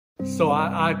So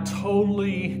I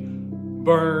totally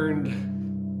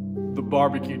burned the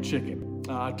barbecue chicken.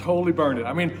 I totally burned it.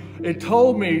 I mean, it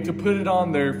told me to put it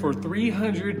on there for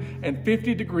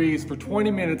 350 degrees for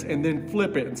 20 minutes and then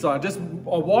flip it. And so I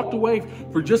walked away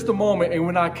for just a moment. And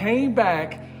when I came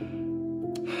back,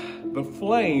 the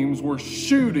flames were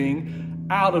shooting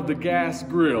out of the gas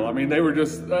grill. I mean, they were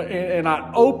just, and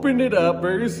I opened it up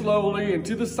very slowly and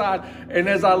to the side. And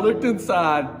as I looked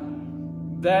inside,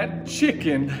 that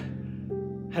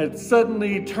chicken had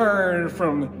suddenly turned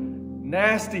from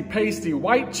nasty, pasty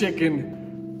white chicken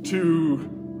to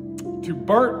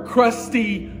burnt,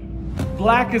 crusty,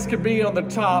 black as could be on the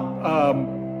top,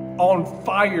 on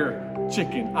fire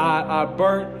chicken. I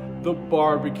burnt the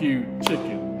barbecue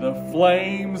chicken. The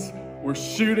flames were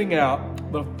shooting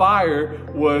out. The fire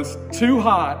was too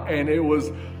hot and it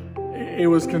was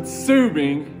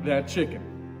consuming that chicken.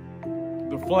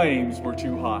 The flames were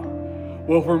too hot.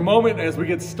 Well, for a moment, as we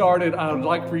get started, I would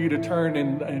like for you to turn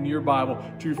in your Bible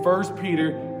to 1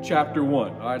 Peter chapter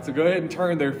 1. All right, so go ahead and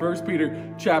turn there, 1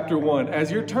 Peter chapter 1.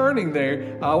 As you're turning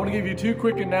there, I want to give you two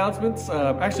quick announcements,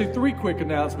 actually three quick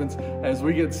announcements as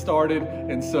we get started.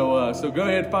 And so go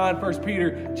ahead and find 1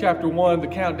 Peter chapter 1. The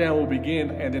countdown will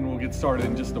begin, and then we'll get started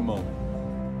in just a moment.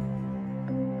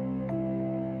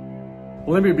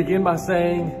 Well, let me begin by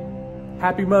saying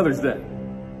Happy Mother's Day.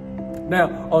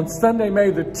 Now, on Sunday, May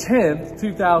the 10th,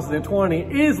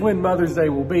 2020 is when Mother's Day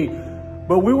will be.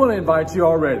 But we want to invite you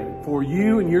already for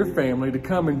you and your family to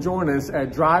come and join us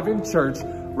at Drive-In Church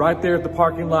right there at the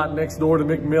parking lot next door to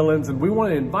McMillan's. And we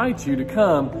want to invite you to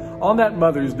come on that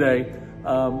Mother's Day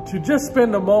to just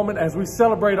spend a moment as we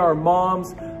celebrate our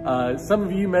moms. Some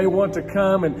of you may want to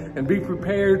come and be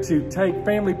prepared to take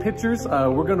family pictures.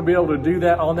 We're going to be able to do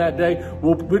that on that day.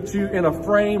 We'll put you in a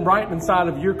frame right inside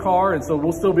of your car, and so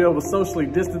we'll still be able to socially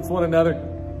distance one another,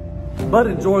 but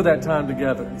enjoy that time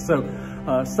together. So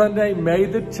Sunday, May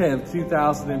the 10th,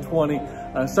 2020,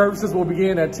 services will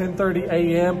begin at 10:30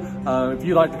 a.m. If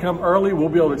you'd like to come early, we'll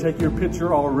be able to take your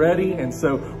picture already, and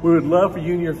so we would love for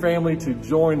you and your family to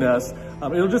join us.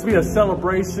 It'll just be a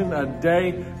celebration, a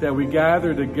day that we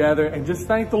gather together and just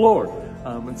thank the Lord.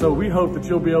 And so we hope that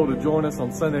you'll be able to join us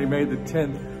on Sunday, May the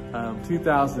 10th,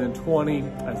 2020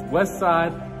 as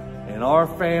Westside and our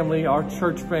family, our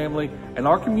church family, and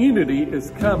our community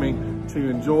is coming to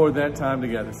enjoy that time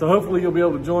together. So hopefully you'll be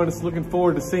able to join us. Looking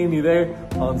forward to seeing you there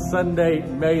on Sunday,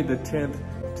 May the 10th,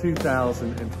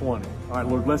 2020. All right,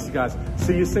 Lord bless you guys.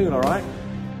 See you soon, all right?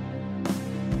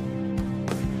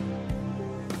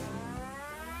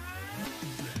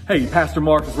 Hey, Pastor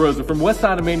Marcus Rosa from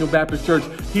Westside Emmanuel Baptist Church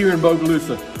here in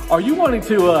Bogalusa. Are you wanting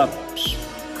to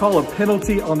call a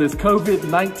penalty on this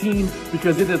COVID-19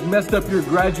 because it has messed up your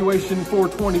graduation for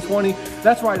 2020?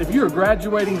 That's right, if you're a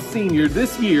graduating senior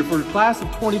this year for the class of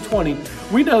 2020,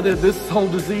 we know that this whole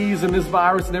disease and this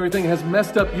virus and everything has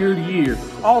messed up your year.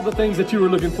 All the things that you were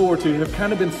looking forward to have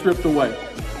kind of been stripped away.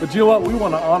 But you know what? We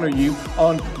want to honor you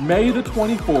on May the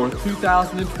 24th,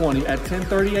 2020 at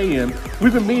 10:30 a.m.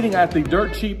 We've been meeting at the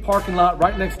Dirt Cheap parking lot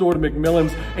right next door to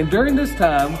McMillan's. And during this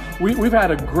time, we've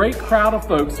had a great crowd of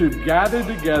folks who've gathered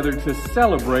together to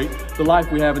celebrate the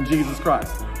life we have in Jesus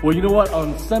Christ. Well, you know what?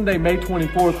 On Sunday, May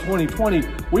 24th, 2020,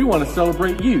 we want to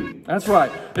celebrate you. That's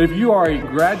right. If you are a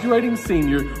graduating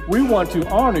senior, we want to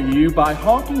honor you by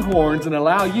honking horns and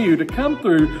allow you to come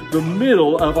through the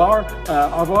middle of our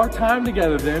time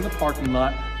together there in the parking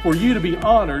lot for you to be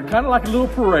honored, kind of like a little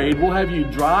parade. We'll have you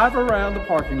drive around the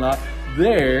parking lot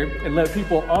there and let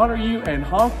people honor you and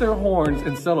honk their horns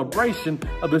in celebration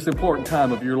of this important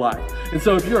time of your life. And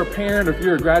so if you're a parent or if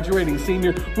you're a graduating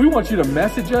senior, we want you to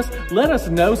message us. Let us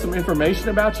know some information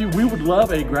about you. We would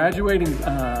love a graduate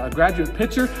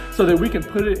picture so that we can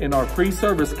put it in our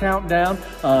pre-service countdown.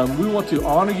 We want to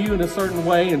honor you in a certain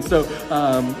way, and so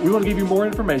we want to give you more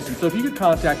information. So if you could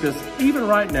contact us even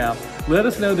right now, let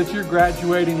us know that you're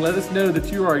graduating. Let us know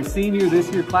that you are a senior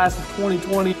this year, class of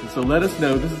 2020. So let us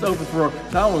know. This is open for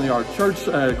not only our church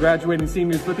graduating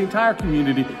seniors, but the entire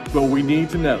community. But we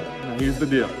need to know. Now, here's the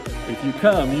deal. If you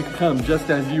can come just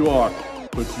as you are,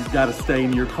 but you've got to stay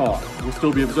in your car. We'll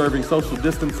still be observing social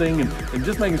distancing and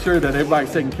just making sure that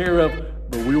everybody's taken care of.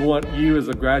 But we want you as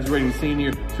a graduating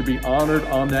senior to be honored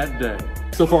on that day.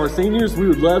 So for our seniors, we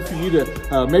would love for you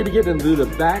to maybe get into the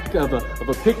back of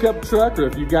a pickup truck, or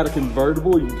if you've got a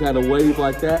convertible, you can kind of wave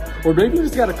like that. Or maybe you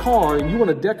just got a car and you want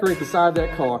to decorate the side of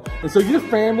that car. And so your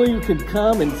family can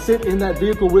come and sit in that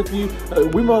vehicle with you.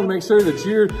 We want to make sure that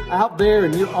you're out there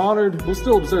and you're honored. We'll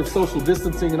still observe social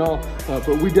distancing and all,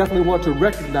 but we definitely want to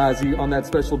recognize you on that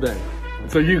special day.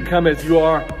 So you can come as you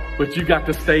are. but you got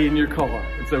to stay in your car.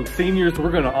 And so seniors,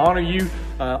 we're gonna honor you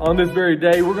on this very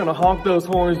day. We're gonna honk those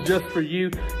horns just for you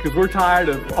because we're tired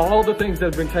of all the things that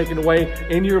have been taken away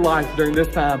in your life during this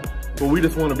time, but we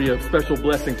just wanna be a special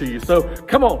blessing to you. So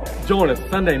come on, join us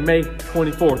Sunday, May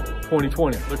 24th,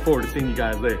 2020. Look forward to seeing you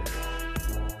guys there.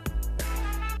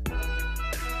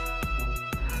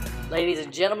 Ladies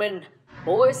and gentlemen,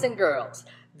 boys and girls,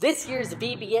 this year's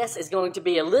VBS is going to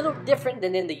be a little different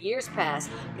than in the years past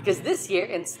because this year,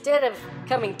 instead of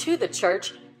coming to the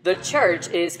church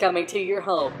is coming to your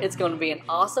home. It's going to be an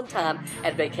awesome time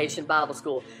at Vacation Bible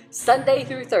School. Sunday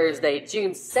through Thursday,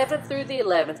 June 7th through the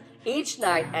 11th, each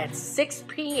night at 6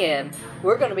 p.m.,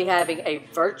 we're going to be having a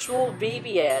virtual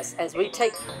VBS as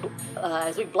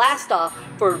we blast off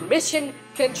for mission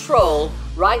control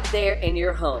right there in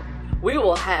your home. We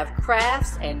will have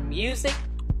crafts and music,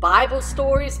 Bible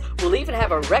stories. We'll even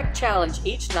have a rec challenge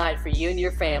each night for you and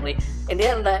your family. And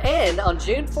then in the end, on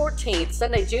June 14th,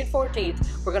 Sunday, June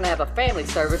 14th, we're going to have a family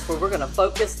service where we're going to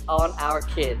focus on our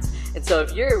kids. And so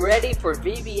if you're ready for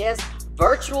VBS,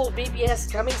 virtual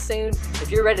VBS coming soon,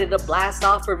 if you're ready to blast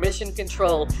off for mission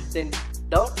control, then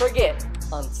don't forget,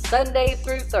 on Sunday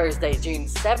through Thursday, June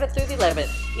 7th through the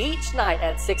 11th, each night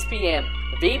at 6 p.m.,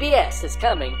 VBS is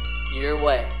coming your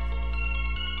way.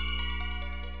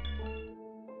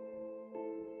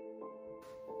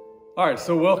 All right,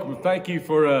 so welcome. Thank you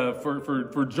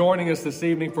for joining us this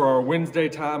evening for our Wednesday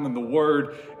time in the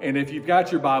Word. And if you've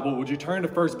got your Bible, would you turn to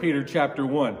 1 Peter chapter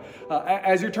 1?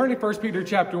 As you're turning 1 Peter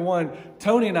chapter 1,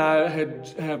 Tony and I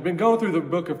have been going through the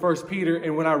book of 1 Peter,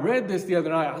 and when I read this the other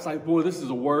night, I was like, boy, this is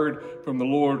a word from the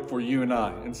Lord for you and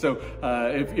I. And so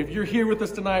if you're here with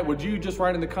us tonight, would you just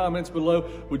write in the comments below,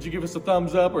 would you give us a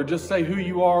thumbs up or just say who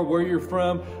you are, where you're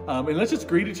from, and let's just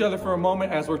greet each other for a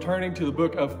moment as we're turning to the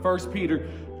book of 1 Peter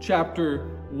chapter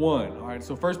 1. All right,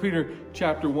 so 1 Peter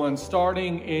chapter 1,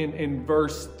 starting in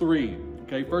verse 3.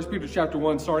 Okay, 1 Peter chapter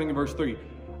 1, starting in verse 3.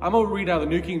 I'm going to read out the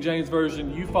New King James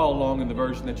Version. You follow along in the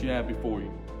version that you have before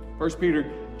you. 1 Peter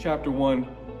chapter 1,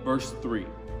 verse 3.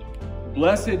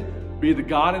 Blessed be the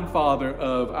God and Father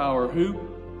of our who?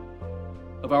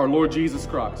 Of our Lord Jesus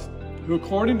Christ, who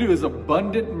according to his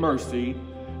abundant mercy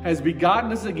has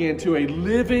begotten us again to a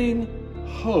living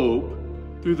hope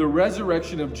through the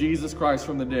resurrection of Jesus Christ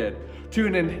from the dead, to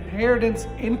an inheritance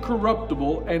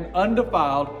incorruptible and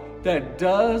undefiled that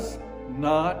does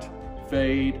not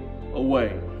fade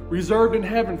away, reserved in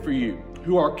heaven for you,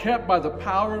 who are kept by the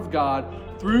power of God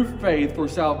through faith for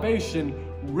salvation,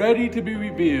 ready to be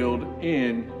revealed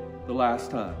in the last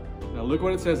time. Now look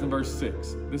what it says in verse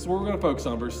 6. This is what we're going to focus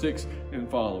on, verse 6 and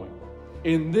following.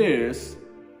 In this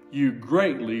you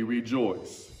greatly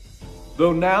rejoice,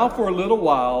 though now for a little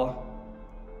while,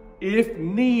 if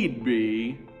need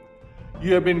be,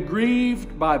 you have been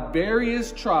grieved by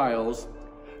various trials,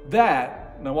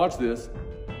 that, now watch this,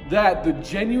 that the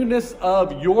genuineness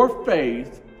of your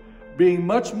faith, being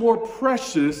much more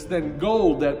precious than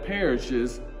gold that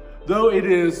perishes, though it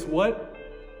is what?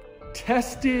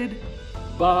 Tested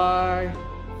by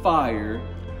fire,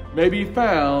 may be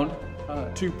found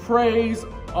to praise,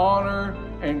 honor,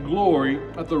 and glory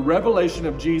at the revelation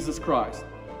of Jesus Christ,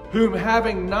 whom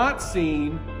having not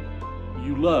seen,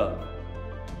 you love.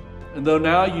 And though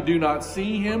now you do not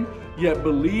see him, yet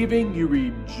believing you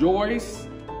rejoice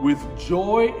with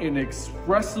joy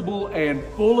inexpressible and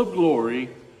full of glory,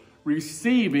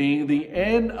 receiving the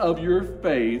end of your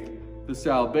faith, the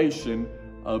salvation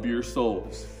of your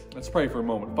souls. Let's pray for a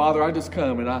moment. Father, I just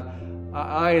come and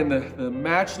I in the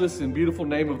matchless and beautiful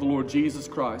name of the Lord Jesus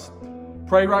Christ,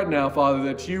 pray right now, Father,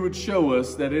 that you would show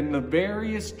us that in the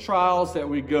various trials that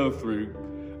we go through,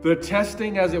 the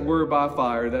testing, as it were, by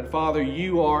fire, that, Father,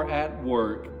 you are at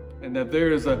work, and that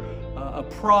there is a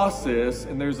process,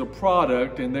 and there's a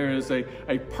product, and there is a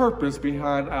purpose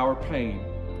behind our pain.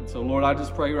 And so, Lord, I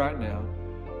just pray right now,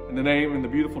 in the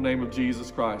beautiful name of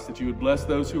Jesus Christ, that you would bless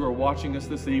those who are watching us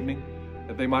this evening,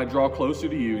 that they might draw closer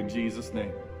to you in Jesus'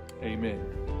 name. Amen.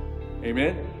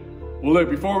 Amen. Well,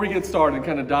 look, before we get started and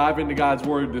kind of dive into God's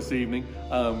Word this evening,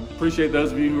 appreciate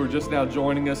those of you who are just now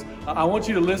joining us. I want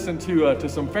you to listen to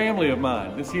some family of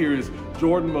mine. This here is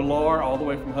Jordan Millar, all the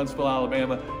way from Huntsville,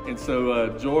 Alabama. And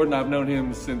so Jordan, I've known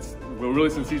him since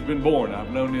he's been born. I've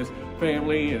known his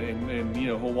family and you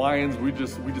know, Hawaiians, we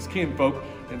just kinfolk.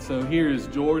 And so here is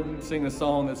Jordan singing a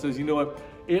song that says, you know what,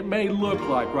 it may look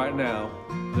like right now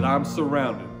that I'm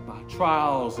surrounded by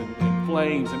trials and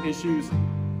flames and issues,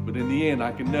 but in the end,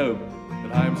 I can know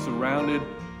that I am surrounded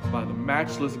by the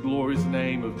matchless, glorious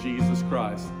name of Jesus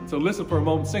Christ. And so listen for a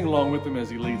moment, sing along with him as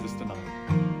he leads us tonight.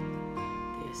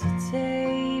 There's a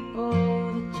table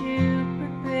that you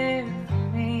prepare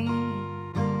for me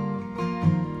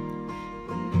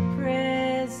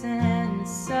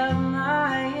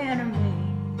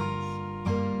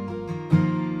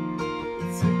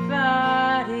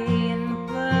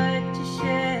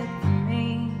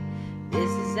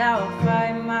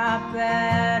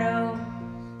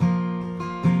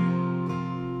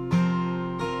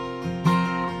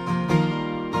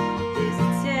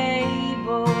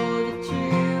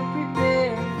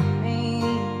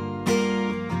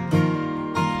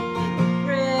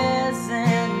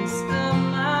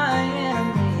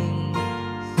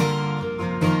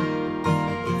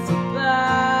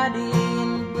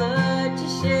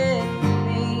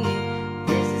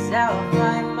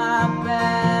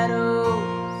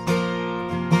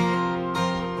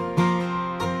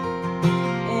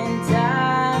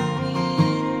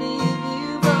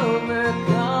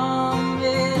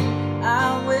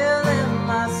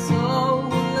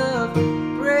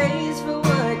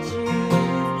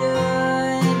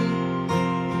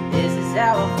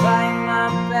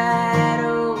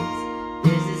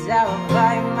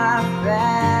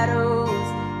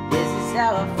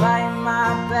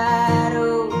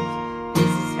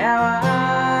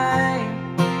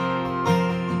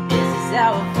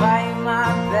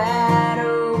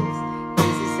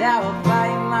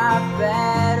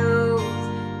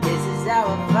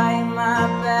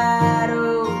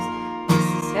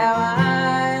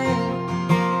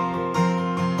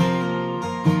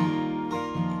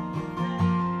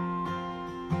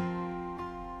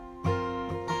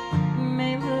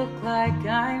like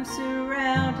I'm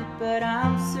surrounded, but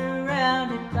I'm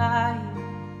surrounded by you.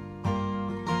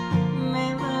 It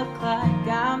may look like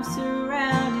I'm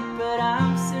surrounded, but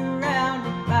I'm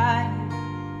surrounded by you.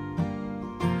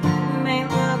 It may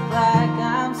look like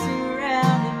I'm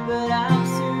surrounded, but I'm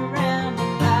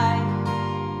surrounded by you.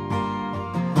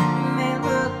 It may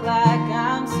look like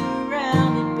I'm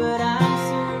surrounded, but I'm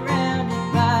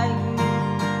surrounded by you.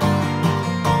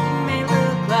 It may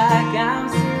look like I'm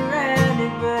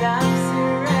surrounded, but I'm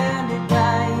surrounded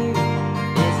by you.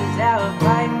 This is how I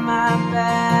fight my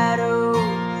battles.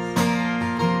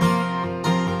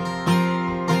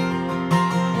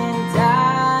 And I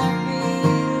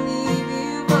believe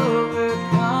you've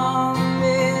overcome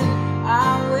it. I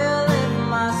will lift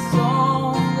my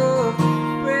song of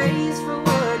praise for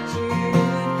what you've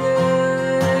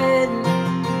done.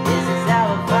 This is how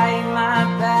I fight my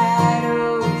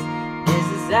battles. This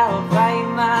is how I fight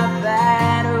my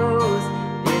battles.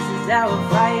 This is how I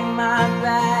fight my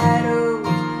battles.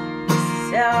 This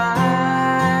is how I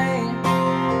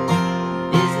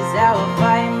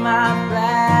fight my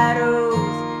battles.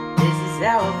 This is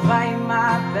how I fight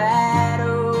my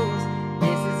battles.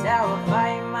 This is how I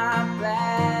fight my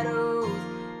battles.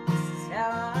 This is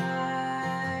how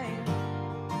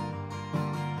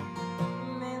it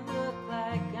may look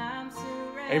like I'm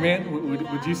surrounded. Amen.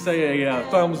 Would you say a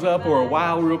thumbs up or a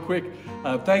wow real quick?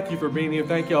 Thank you for being here.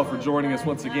 Thank y'all for joining us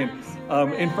once again.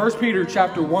 In 1 Peter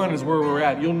chapter 1 is where we're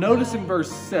at. You'll notice in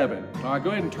verse 7. All right,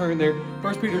 go ahead and turn there.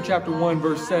 1 Peter chapter 1,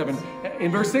 verse 7.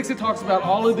 In verse 6, it talks about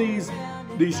all of these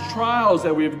trials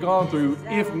that we've gone through,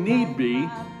 if need be.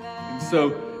 And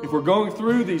so if we're going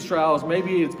through these trials,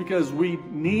 maybe it's because we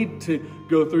need to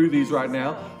go through these right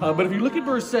now. But if you look at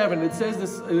verse 7, it says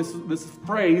this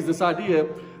phrase, this idea,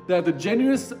 that the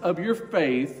genuineness of your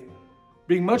faith,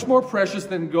 being much more precious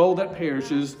than gold that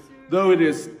perishes, though it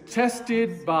is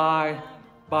tested by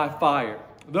fire.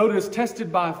 Though it is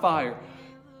tested by fire.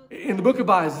 In the book of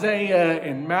Isaiah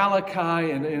and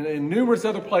Malachi and numerous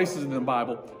other places in the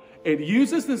Bible, it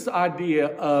uses this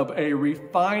idea of a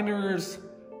refiner's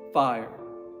fire.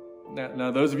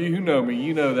 Now, those of you who know me,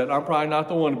 you know that I'm probably not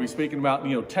the one to be speaking about,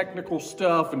 technical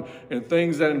stuff and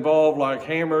things that involve like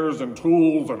hammers and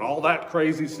tools and all that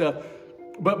crazy stuff.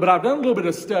 But I've done a little bit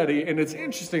of study, and it's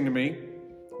interesting to me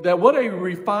that what a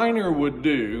refiner would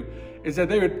do is that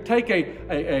they would take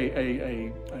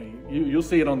you'll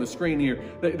see it on the screen here.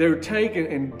 They would take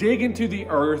and dig into the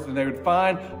earth, and they would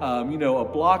find, a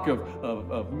block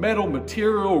of metal,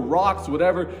 material, rocks,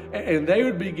 whatever, and they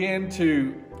would begin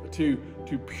to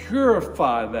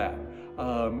purify that.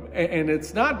 And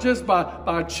it's not just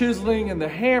by chiseling and the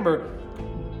hammer,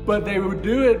 but they would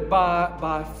do it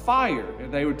by fire.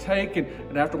 And they would take,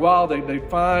 and after a while, they'd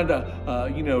find,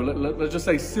 let's just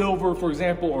say silver, for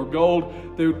example, or gold.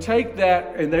 They would take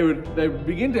that and they would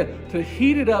begin to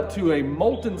heat it up to a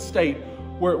molten state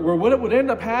where what it would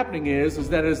end up happening is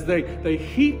that as they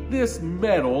heat this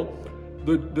metal,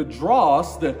 the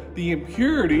dross, the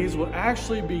impurities will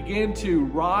actually begin to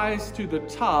rise to the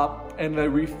top, and the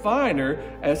refiner,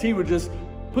 as he would just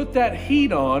put that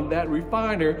heat on, that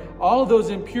refiner, all of those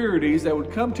impurities that would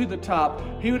come to the top,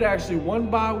 he would actually one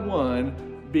by one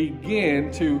begin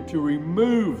to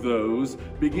remove those,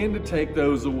 begin to take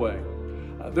those away.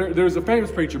 There's a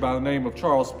famous preacher by the name of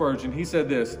Charles Spurgeon. He said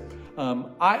this,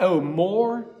 I owe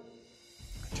more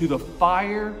to the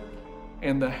fire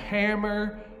and the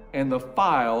hammer and the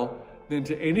file than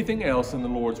to anything else in the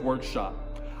Lord's workshop.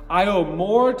 I owe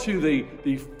more to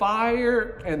the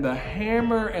fire and the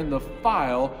hammer and the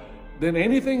file than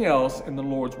anything else in the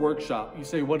Lord's workshop. You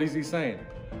say, what is he saying?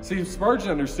 See, Spurgeon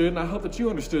understood, and I hope that you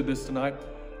understood this tonight,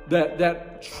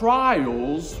 that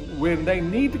trials, when they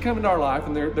need to come into our life,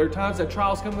 and there are times that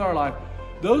trials come into our life,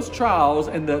 those trials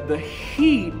and the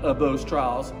heat of those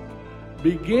trials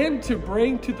begin to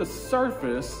bring to the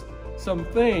surface some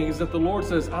things that the Lord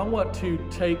says, I want to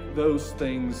take those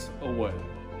things away.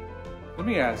 Let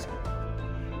me ask you,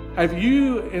 have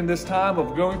you, in this time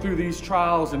of going through these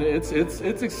trials, and it's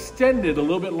extended a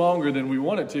little bit longer than we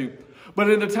want it to, but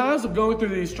in the times of going through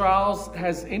these trials,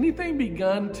 has anything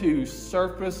begun to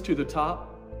surface to the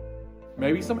top?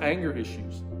 Maybe some anger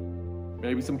issues,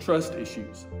 maybe some trust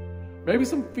issues, maybe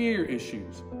some fear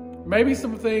issues, maybe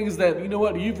some things that,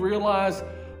 you've realized,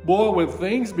 boy, when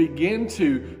things begin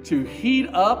to heat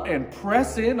up and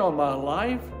press in on my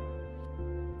life,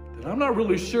 I'm not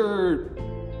really sure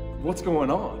what's going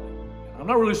on. I'm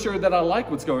not really sure that I like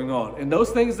what's going on. And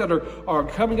those things that are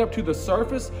coming up to the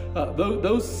surface,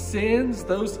 those sins,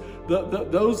 those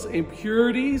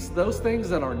impurities, those things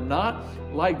that are not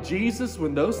like Jesus,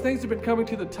 when those things have been coming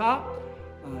to the top,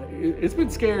 it's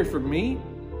been scary for me.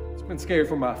 It's been scary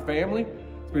for my family.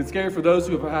 It's been scary for those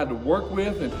who have had to work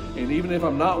with, and even if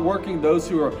I'm not working, those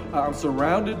who I'm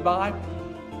surrounded by.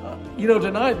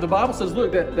 Tonight the Bible says,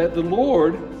 look, that the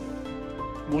Lord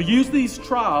will use these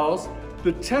trials,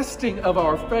 the testing of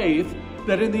our faith,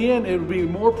 that in the end it will be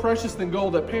more precious than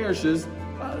gold that perishes,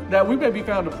 that we may be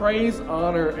found to praise,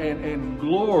 honor, and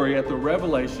glory at the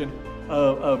revelation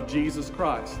of Jesus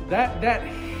Christ. That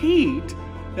heat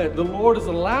that the Lord is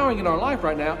allowing in our life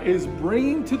right now is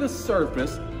bringing to the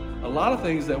surface a lot of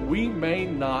things that we may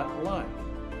not like.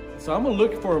 So I'm going to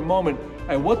look for a moment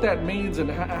at what that means and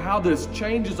how this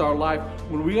changes our life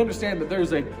when we understand that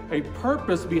there's a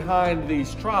purpose behind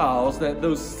these trials, that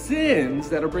those sins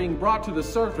that are being brought to the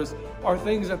surface are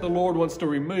things that the Lord wants to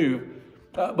remove.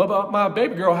 But my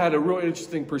baby girl had a real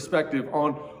interesting perspective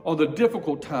on the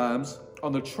difficult times,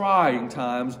 on the trying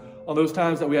times, on those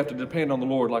times that we have to depend on the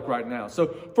Lord, like right now. So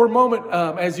for a moment,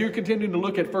 as you're continuing to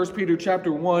look at 1 Peter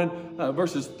chapter 1,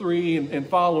 verses 3 and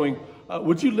following,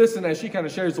 would you listen as she kind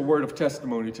of shares the word of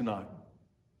testimony tonight?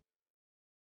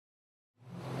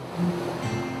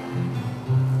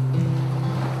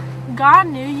 God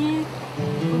knew you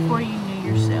before you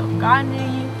knew yourself. God knew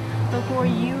you before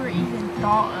you were even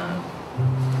thought of.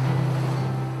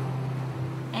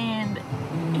 And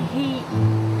He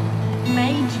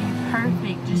made you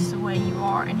perfect just the way you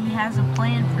are. And He has a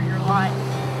plan for your life.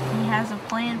 He has a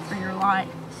plan for your life.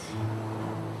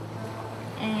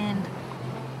 And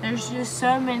there's just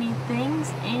so many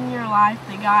things in your life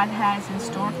that God has in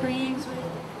store for you.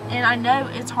 And I know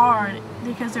it's hard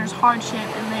because there's hardship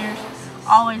and there's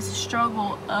always a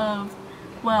struggle of,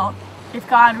 well, if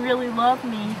God really loved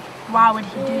me, why would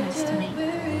He do this to me?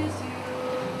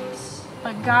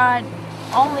 But God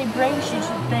only brings you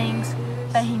to things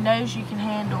that He knows you can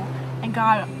handle. And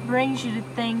God brings you to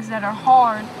things that are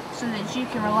hard so that you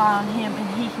can rely on Him and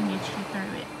He can get you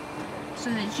through it.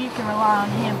 So that you can rely on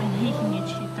Him and He can get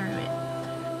you through it.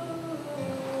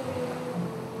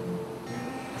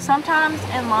 Sometimes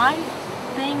in life,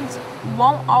 things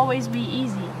won't always be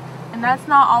easy. And that's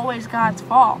not always God's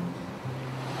fault.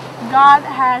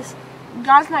 God's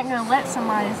not going to let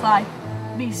somebody's life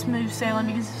be smooth sailing,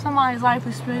 because if somebody's life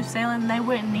was smooth sailing, they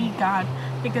wouldn't need God,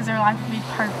 because their life would be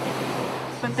perfect.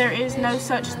 But there is no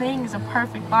such thing as a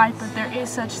perfect life, but there is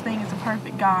such thing as a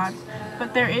perfect God.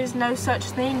 But there is no such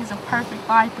thing as a perfect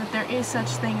life, but there is such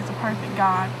thing as a perfect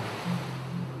God.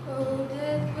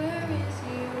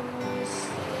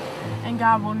 And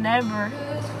God will never,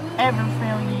 ever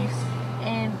fail you.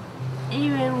 And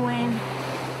even when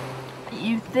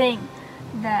you think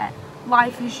that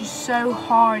life is just so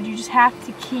hard, you just have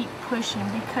to keep pushing,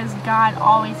 because God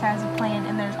always has a plan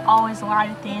and there's always light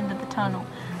at the end of the tunnel,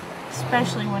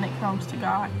 especially when it comes to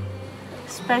God.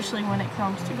 Especially when it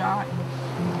comes to God.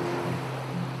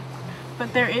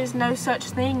 But there is no such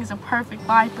thing as a perfect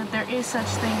life, but there is such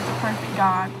thing as a perfect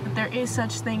God. But there is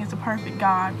such thing as a perfect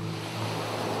God.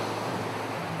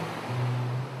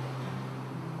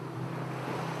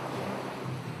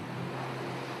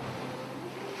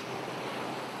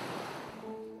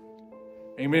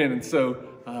 Amen. And so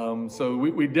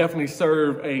we definitely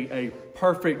serve a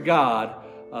perfect God.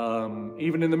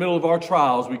 Even in the middle of our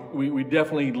trials, we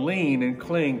definitely lean and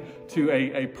cling to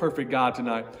a perfect God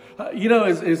tonight.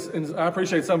 And I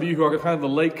appreciate some of you who are kind of the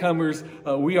latecomers.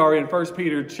 We are in 1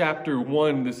 Peter chapter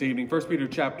 1 this evening. 1 Peter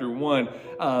chapter 1.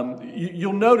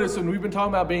 You'll notice, and we've been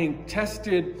talking about being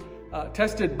tested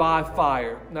by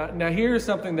fire. Now here's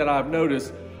something that I've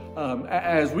noticed.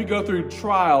 As we go through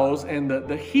trials and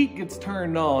the heat gets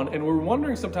turned on, and we're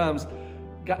wondering sometimes,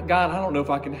 God, I don't know if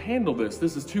I can handle this.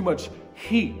 This is too much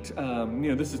heat.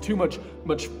 This is too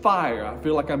much fire. I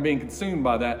feel like I'm being consumed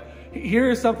by that. Here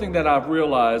is something that I've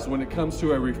realized when it comes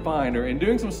to a refiner, and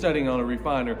doing some studying on a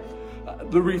refiner.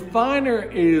 The refiner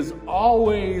is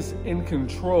always in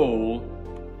control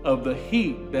of the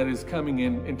heat that is coming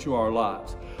into our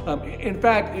lives. In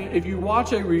fact, if you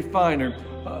watch a refiner,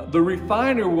 the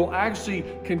refiner will actually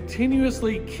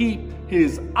continuously keep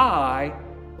his eye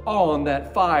on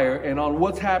that fire and on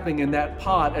what's happening in that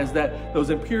pot as those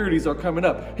impurities are coming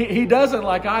up. He doesn't,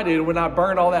 like I did when I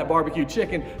burned all that barbecue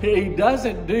chicken, he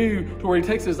doesn't do to where he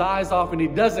takes his eyes off and he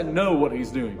doesn't know what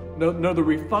he's doing. No, the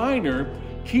refiner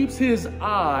keeps his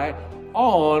eye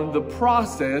on the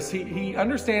process. He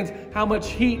understands how much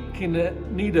heat can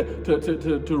need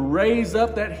to raise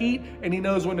up that heat, and he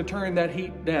knows when to turn that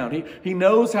heat down. He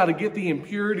knows how to get the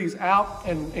impurities out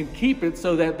and keep it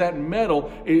so that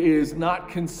metal is not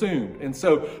consumed. And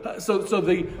so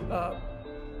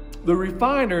the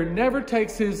refiner never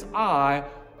takes his eye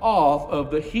off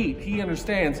of the heat. He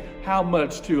understands how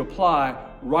much to apply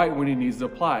right when he needs to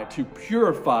apply it, to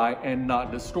purify and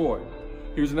not destroy.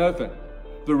 here's another thing.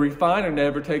 The refiner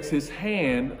never takes his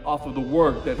hand off of the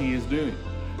work that he is doing.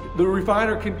 The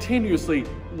refiner continuously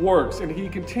works, and he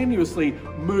continuously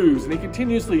moves, and he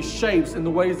continuously shapes in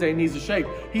the ways that he needs to shape.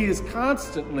 He is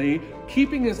constantly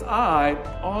keeping his eye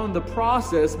on the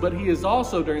process, but he is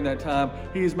also, during that time,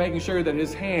 he is making sure that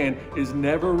his hand is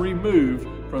never removed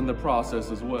from the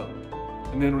process as well.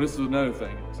 And then this is another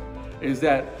thing, is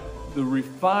that the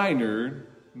refiner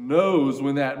knows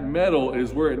when that metal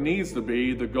is where it needs to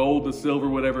be, the gold, the silver,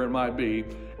 whatever it might be,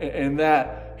 and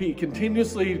that he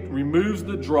continuously removes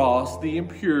the dross, the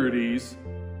impurities,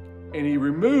 and he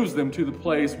removes them to the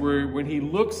place where when he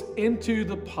looks into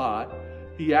the pot,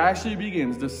 he actually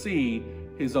begins to see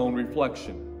his own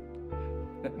reflection.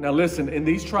 Now listen, in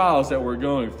these trials that we're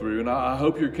going through, and I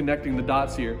hope you're connecting the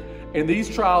dots here, in these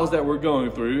trials that we're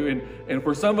going through, and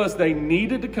for some of us, they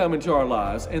needed to come into our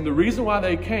lives. And the reason why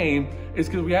they came is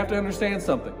because we have to understand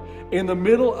something. In the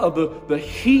middle of the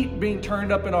heat being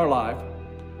turned up in our life,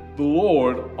 the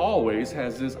Lord always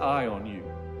has his eye on you.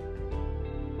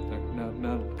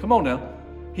 Now, come on now.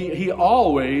 He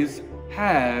always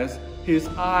has his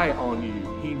eye on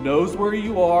you. He knows where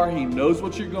you are. He knows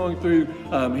what you're going through.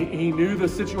 He knew the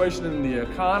situation in the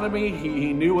economy.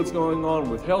 He knew what's going on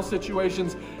with health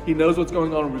situations. He knows what's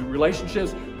going on with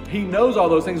relationships. He knows all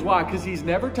those things. Why? Because he's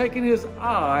never taken his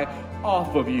eye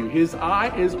off of you. His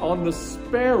eye is on the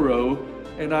sparrow,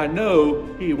 and I know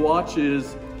he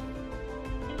watches.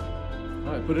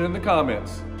 All right, put it in the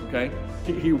comments, okay?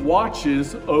 He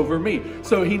watches over me.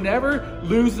 So he never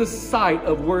loses sight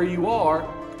of where you are,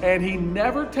 and he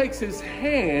never takes his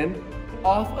hand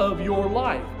off of your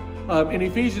life. In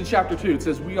Ephesians chapter 2, it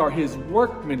says, we are his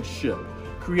workmanship,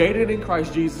 created in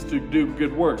Christ Jesus to do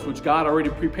good works, which God already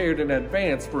prepared in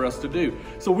advance for us to do.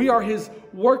 So we are his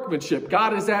workmanship.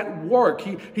 God is at work.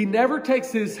 He never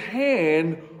takes his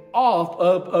hand off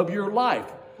of your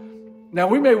life. Now,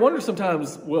 we may wonder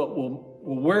sometimes, well,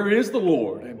 where is the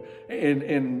Lord?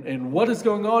 And what is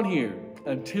going on here?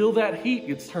 Until that heat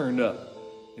gets turned up.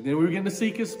 And then we begin to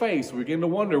seek his face. We begin to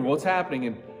wonder what's happening.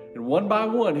 And one by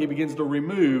one, he begins to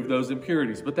remove those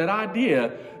impurities. But that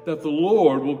idea that the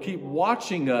Lord will keep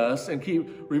watching us and keep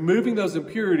removing those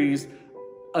impurities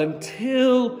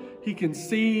until he can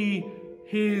see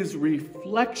his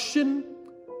reflection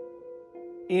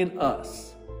in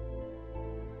us.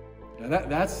 Now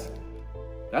that's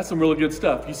some really good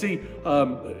stuff. You see,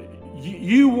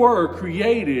 you were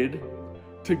created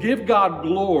to give God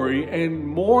glory, and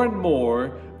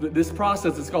more, this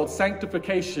process is called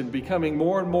sanctification, becoming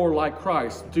more and more like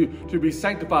Christ, to be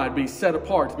sanctified, be set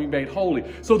apart, to be made holy.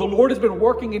 So the Lord has been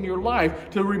working in your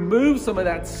life to remove some of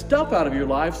that stuff out of your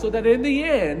life so that in the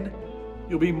end,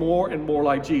 you'll be more and more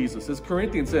like Jesus. As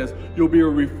Corinthians says, you'll be a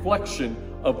reflection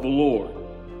of the Lord.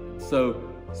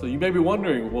 So you may be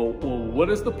wondering, well, what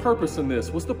is the purpose in this?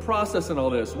 What's the process in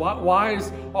all this? Why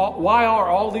are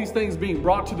all these things being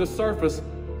brought to the surface?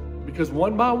 Because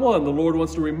one by one, the Lord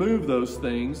wants to remove those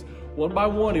things. One by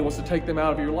one, he wants to take them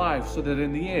out of your life so that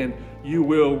in the end, you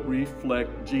will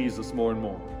reflect Jesus more and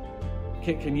more.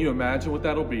 Can you imagine what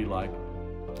that'll be like?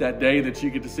 That day that you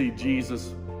get to see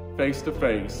Jesus face to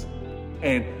face.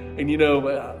 And you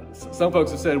know, some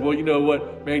folks have said, well, you know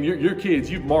what, man, your kids,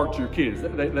 you've marked your kids.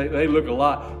 They look a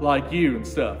lot like you and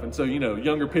stuff. And so, you know,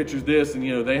 younger pictures this, and,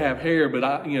 you know, they have hair,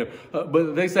 but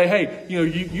but they say, hey, you know,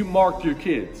 you marked your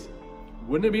kids.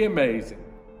 Wouldn't it be amazing?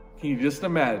 Can you just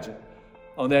imagine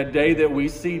on that day that we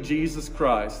see Jesus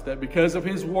Christ, that because of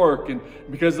his work and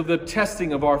because of the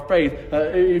testing of our faith,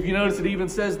 if you notice, it even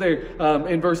says there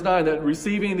in verse 9 that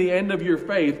receiving the end of your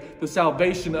faith, the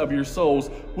salvation of your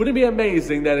souls. Wouldn't it be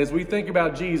amazing that as we think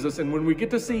about Jesus and when we get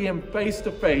to see him face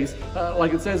to face,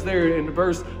 like it says there in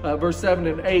verse 7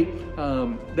 and 8,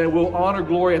 that we'll honor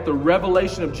glory at the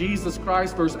revelation of Jesus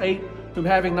Christ, verse 8, whom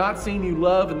having not seen you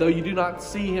love, and though you do not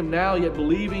see him now, yet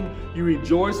believing, you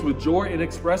rejoice with joy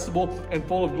inexpressible and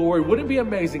full of glory. Wouldn't it be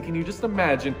amazing? Can you just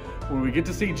imagine when we get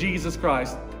to see Jesus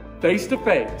Christ face to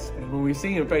face, and when we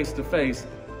see him face to face,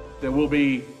 there will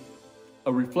be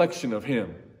a reflection of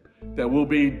him. That will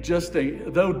be just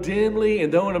though dimly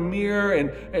and though in a mirror,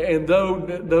 and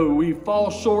though we fall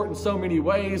short in so many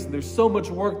ways, and there's so much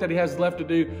work that he has left to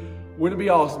do, wouldn't it be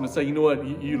awesome to say, you know what,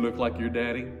 you look like your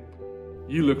daddy.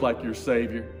 You look like your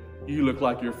Savior. You look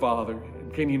like your Father.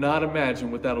 And can you not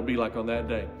imagine what that'll be like on that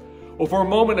day? Well, for a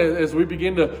moment, as we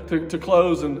begin to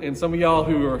close, and some of y'all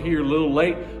who are here a little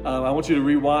late, I want you to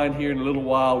rewind here in a little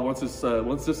while once this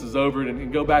is over,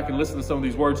 and go back and listen to some of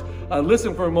these words.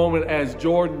 Listen for a moment as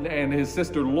Jordan and his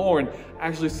sister Lauren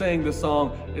actually sang the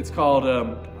song. It's called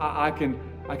I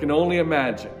Can Only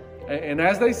Imagine. And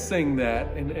as they sing that,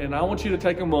 and I want you to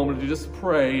take a moment to just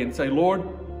pray and say, Lord,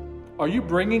 are you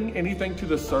bringing anything to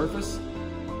the surface?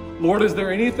 Lord, is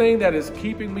there anything that is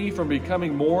keeping me from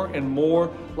becoming more and more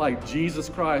like Jesus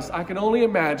Christ? I can only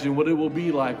imagine what it will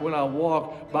be like when I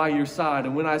walk by your side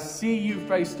and when I see you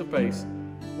face to face.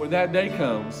 When that day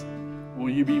comes, will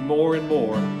you be more and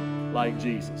more like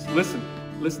Jesus?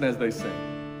 Listen as they sing.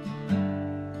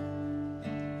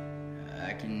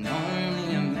 I can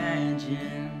only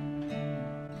imagine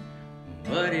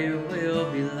what it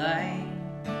will be like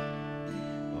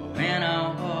when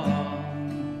I walk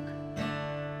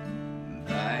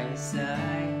by your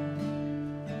side.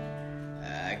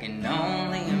 I can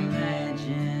only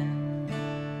imagine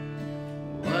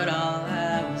what all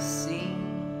I will see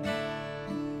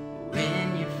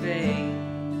when your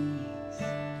face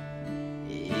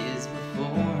is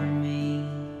before me.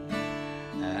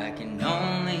 I can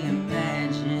only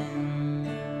imagine.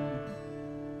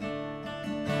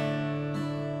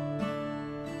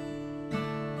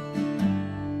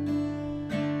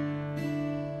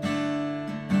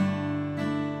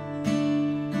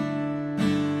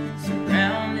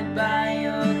 Surrounded by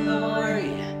your glory,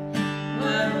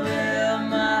 what will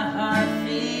my heart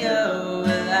feel?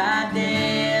 Will I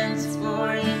dance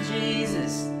for you,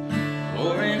 Jesus?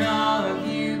 Or in awe of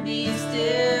you be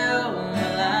still?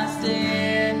 Will I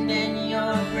stand in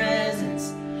your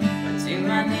presence? Or to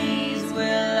my knees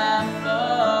will I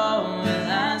fall? Will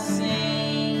I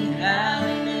sing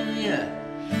hallelujah?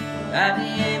 Will I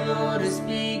be able to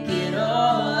speak it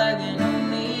all? I can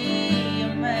only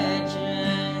imagine.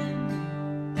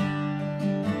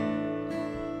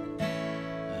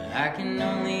 I can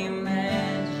only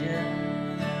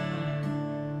imagine.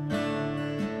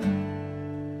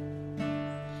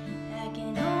 I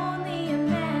can only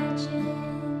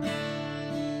imagine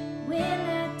when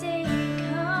that day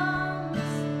comes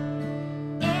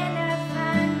and I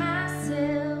find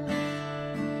myself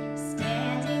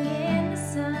standing in the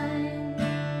sun.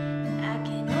 I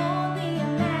can only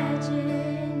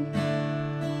imagine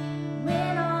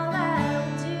when all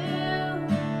I'll do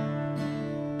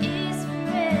is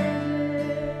forever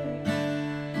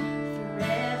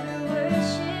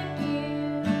worship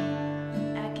you.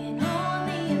 I can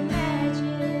only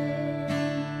imagine.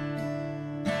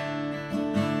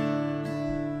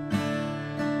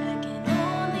 I can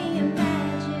only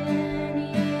imagine,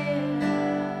 yeah.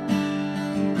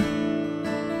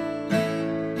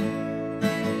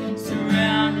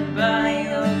 Surrounded by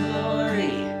your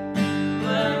glory,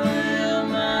 what will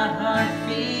my heart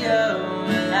feel?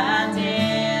 Will I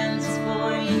dance for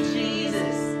you,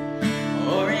 Jesus?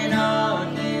 Or in awe of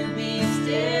you be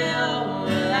still?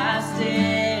 Will I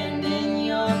stand in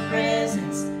your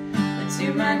presence? Or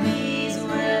to my knees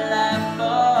will I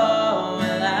fall?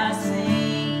 Will I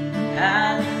sing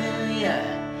hallelujah?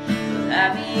 Will I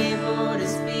be able to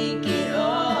speak it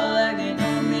all? I can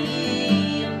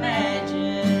only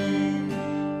imagine.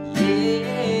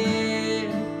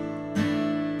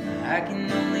 Yeah, I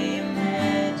can only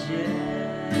imagine.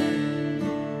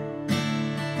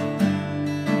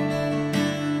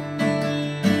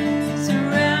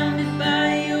 Surrounded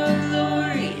by your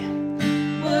glory,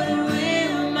 what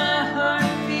will my heart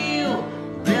feel?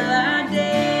 Will I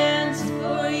dance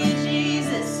for you,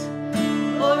 Jesus?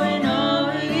 Or in awe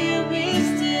of you be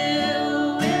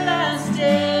still? Will I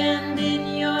stand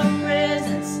in your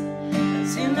presence? Or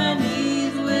to my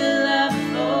knees will I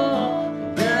fall?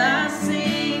 Will I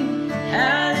sing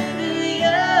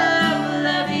hallelujah? Will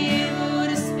I be able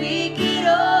to speak it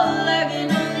all? I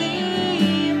can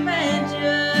only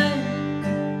imagine.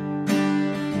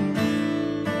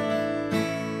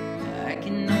 I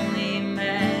can only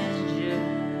imagine.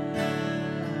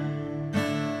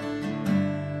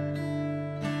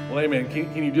 Well, amen.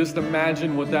 Can you just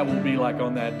imagine what that will be like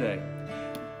on that day?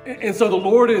 And so the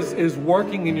Lord is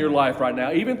working in your life right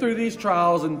now. Even through these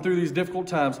trials and through these difficult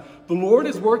times, the Lord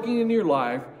is working in your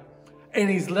life, and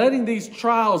He's letting these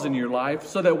trials in your life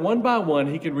so that one by one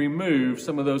He can remove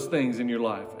some of those things in your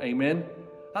life. Amen?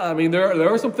 I mean, there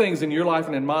are some things in your life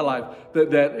and in my life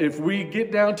that if we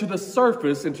get down to the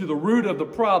surface and to the root of the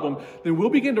problem, then we'll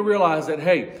begin to realize that,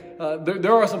 hey,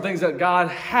 there are some things that God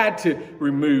had to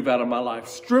remove out of my life.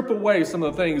 Strip away some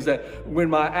of the things that when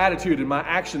my attitude and my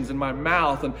actions and my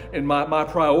mouth and my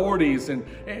priorities and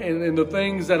the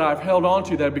things that I've held on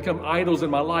to that have become idols in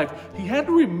my life. He had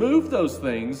to remove those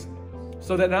things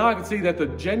so that now I can see that the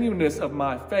genuineness of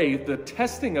my faith, the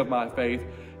testing of my faith,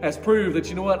 has proved that,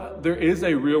 you know what, there is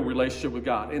a real relationship with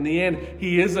God. In the end,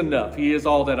 He is enough. He is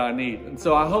all that I need. And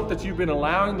so I hope that you've been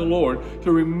allowing the Lord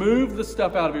to remove the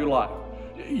stuff out of your life.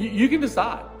 You can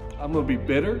decide, I'm going to be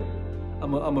bitter.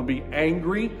 I'm gonna be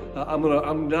angry.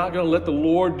 I'm not gonna let the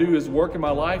Lord do his work in my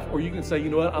life. Or you can say, you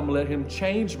know what, I'm gonna let him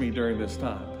change me during this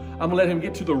time. I'm gonna let him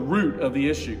get to the root of the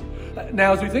issue.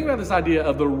 Now, as we think about this idea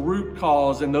of the root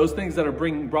cause and those things that are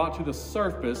brought to the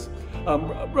surface,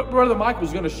 Brother Michael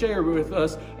is gonna share with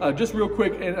us just real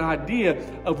quick an idea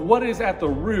of what is at the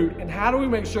root and how do we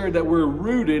make sure that we're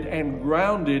rooted and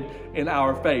grounded in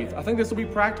our faith. I think this will be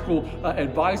practical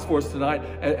advice for us tonight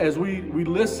as we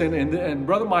listen. And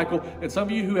Brother Michael, and some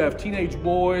of you who have teenage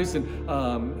boys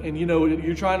and you know,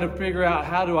 you're trying to figure out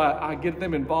how do I get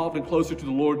them involved and closer to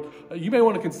the Lord, you may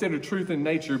want to consider truth in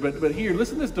nature. But here,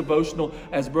 listen to this devotional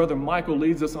as Brother Michael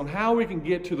leads us on how we can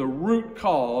get to the root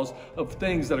cause of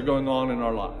things that are going on in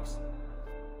our lives.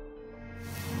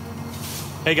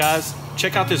 Hey guys,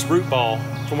 check out this root ball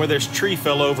from where this tree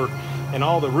fell over and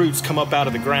all the roots come up out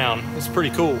of the ground. It's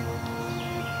pretty cool.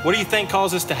 What do you think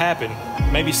caused this to happen?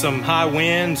 Maybe some high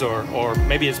winds, or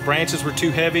maybe its branches were too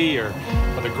heavy, or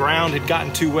the ground had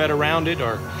gotten too wet around it,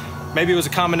 or maybe it was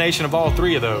a combination of all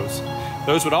three of those.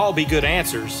 Those would all be good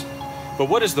answers. But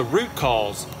what is the root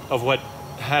cause of what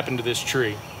happened to this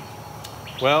tree?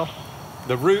 Well,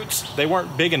 the roots, they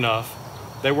weren't big enough,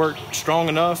 they weren't strong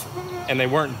enough, and they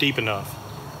weren't deep enough.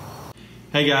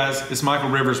 Hey guys, it's Michael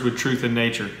Rivers with Truth in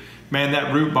Nature. Man,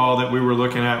 that root ball that we were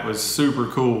looking at was super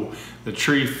cool. The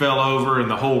tree fell over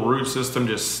and the whole root system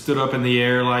just stood up in the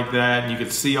air like that. And you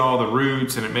could see all the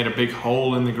roots and it made a big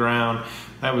hole in the ground.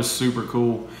 That was super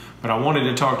cool. But I wanted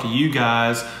to talk to you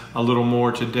guys a little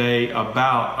more today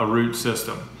about a root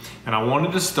system. And I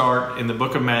wanted to start in the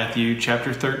book of Matthew,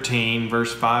 chapter 13,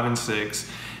 verse 5 and 6.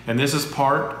 And this is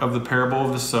part of the parable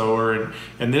of the sower.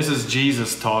 And this is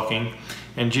Jesus talking.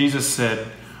 And Jesus said,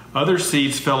 "Other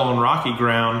seeds fell on rocky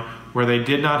ground where they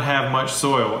did not have much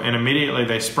soil, and immediately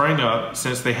they sprang up,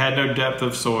 since they had no depth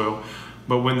of soil.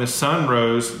 But when the sun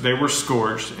rose, they were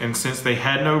scorched, and since they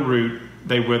had no root,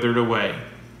 they withered away."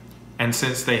 And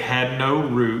since they had no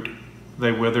root,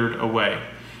 they withered away.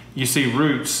 You see,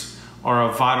 roots are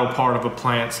a vital part of a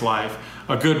plant's life.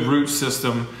 A good root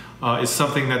system is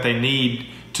something that they need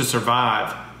to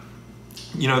survive.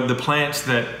 You know, the plants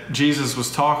that Jesus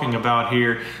was talking about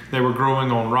here, they were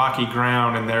growing on rocky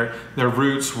ground, and their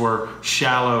roots were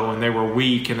shallow and they were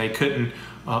weak, and they couldn't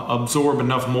absorb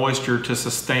enough moisture to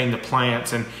sustain the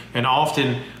plants. And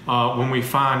often when we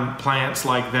find plants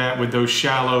like that with those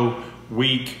shallow,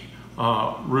 weak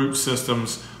root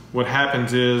systems, what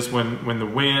happens is when the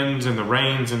winds and the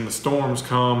rains and the storms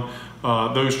come,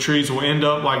 those trees will end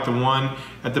up like the one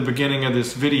at the beginning of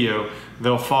this video.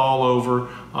 They'll fall over,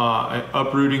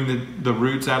 uprooting the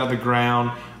roots out of the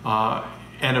ground,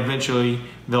 and eventually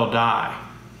they'll die.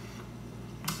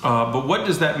 But what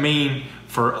does that mean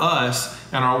for us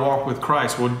and our walk with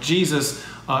Christ? Well, Jesus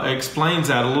explains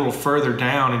that a little further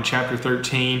down in chapter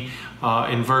 13,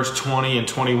 in verse 20 and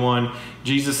 21.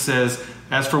 Jesus says,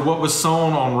 "As for what was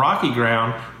sown on rocky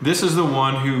ground, this is the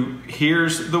one who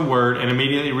hears the word and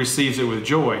immediately receives it with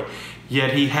joy.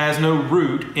 Yet he has no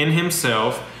root in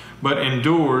himself, but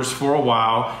endures for a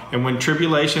while. And when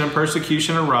tribulation and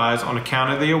persecution arise on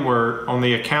account of the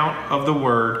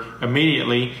word,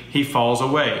 immediately he falls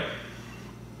away."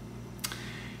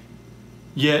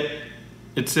 Yet,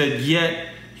 it said, "Yet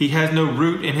he has no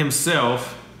root in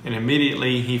himself, and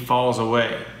immediately he falls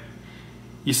away."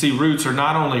 You see, roots are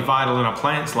not only vital in a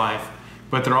plant's life,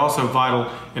 but they're also vital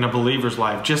in a believer's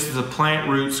life. Just as the plant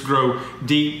roots grow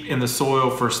deep in the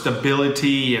soil for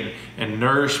stability and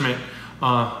nourishment,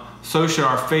 so should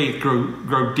our faith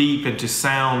grow deep into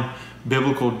sound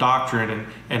biblical doctrine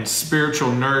and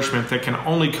spiritual nourishment that can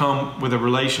only come with a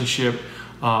relationship,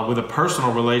 with a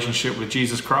personal relationship with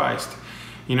Jesus Christ.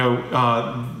 You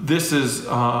know, this is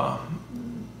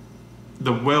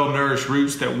the well-nourished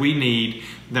roots that we need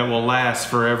that will last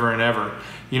forever and ever.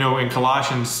 You know, in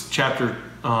Colossians chapter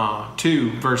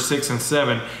 2, verse 6 and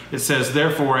 7, it says,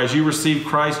 "Therefore, as you receive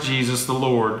Christ Jesus the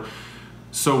Lord,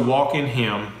 so walk in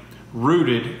him,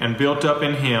 rooted and built up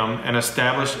in him and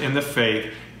established in the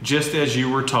faith, just as you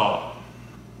were taught."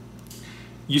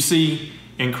 You see,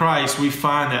 in Christ, we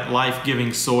find that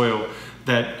life-giving soil,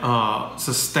 that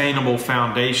sustainable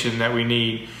foundation that we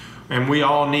need. And we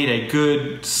all need a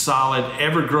good, solid,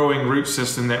 ever-growing root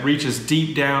system that reaches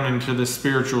deep down into the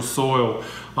spiritual soil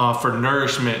for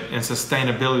nourishment and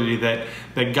sustainability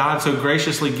that God so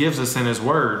graciously gives us in his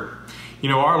word. You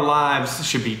know, our lives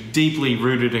should be deeply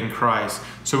rooted in Christ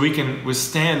so we can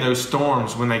withstand those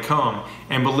storms when they come.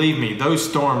 And believe me, those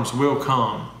storms will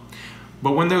come.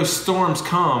 But when those storms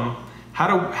come,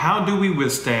 how do we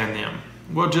withstand them?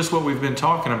 Well, just what we've been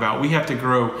talking about. We have to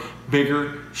grow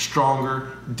bigger, stronger,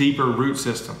 deeper root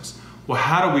systems. Well,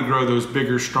 how do we grow those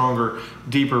bigger, stronger,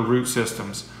 deeper root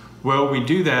systems? Well, we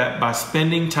do that by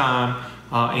spending time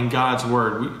in God's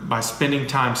Word, by spending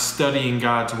time studying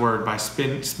God's Word, by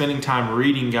spending time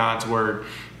reading God's Word.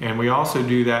 And we also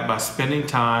do that by spending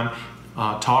time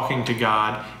talking to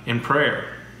God in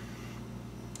prayer.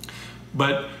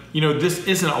 But, you know, this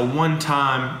isn't a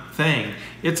one-time thing.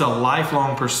 It's a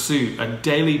lifelong pursuit, a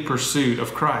daily pursuit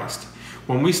of Christ.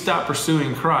 When we stop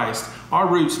pursuing Christ, our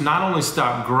roots not only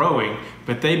stop growing,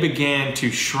 but they begin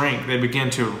to shrink, they begin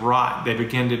to rot, they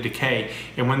begin to decay.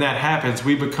 And when that happens,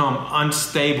 we become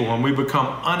unstable and we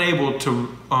become unable to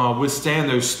withstand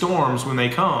those storms when they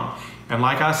come. And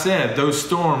like I said, those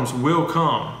storms will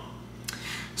come.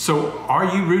 So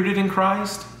are you rooted in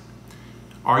Christ?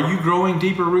 Are you growing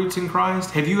deeper roots in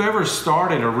Christ? Have you ever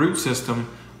started a root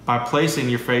system by placing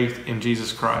your faith in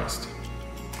Jesus Christ?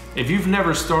 If you've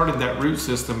never started that root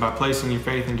system by placing your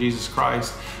faith in Jesus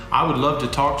Christ, I would love to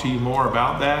talk to you more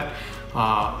about that.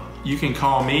 You can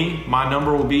call me. My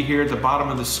number will be here at the bottom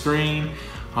of the screen.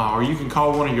 Or you can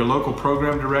call one of your local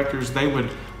program directors. They would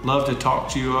love to talk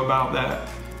to you about that.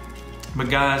 But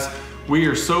guys, we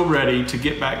are so ready to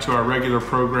get back to our regular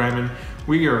programming.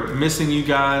 We are missing you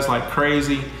guys like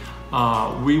crazy.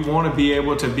 We want to be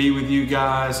able to be with you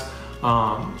guys.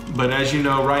 But as you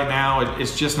know, right now,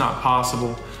 it's just not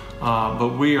possible.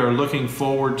 But we are looking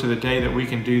forward to the day that we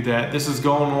can do that. This is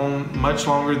going on much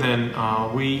longer than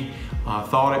we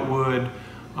thought it would.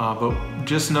 But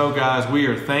just know, guys, we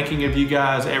are thinking of you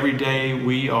guys every day.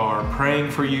 We are praying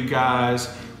for you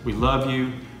guys. We love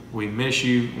you. We miss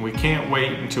you. We can't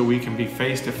wait until we can be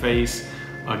face to face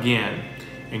again.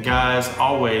 And guys,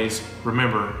 always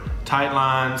remember, tight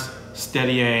lines,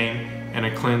 steady aim, and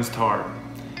a cleansed heart.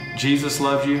 Jesus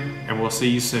loves you, and we'll see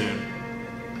you soon.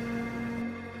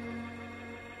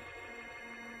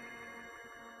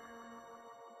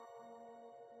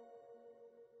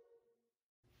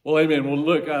 Well, amen. Well,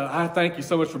 look, I thank you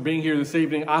so much for being here this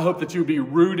evening. I hope that you'll be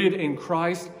rooted in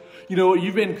Christ. You know,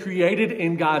 you've been created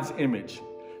in God's image.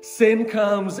 Sin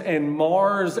comes and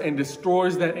mars and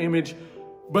destroys that image.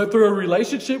 But through a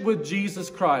relationship with Jesus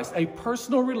Christ, a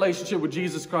personal relationship with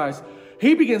Jesus Christ,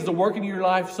 He begins to work in your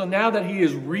life. So now that He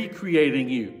is recreating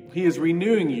you, He is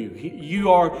renewing you.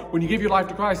 When you give your life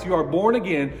to Christ, you are born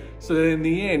again, so that in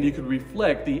the end you could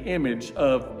reflect the image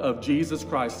of Jesus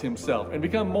Christ Himself and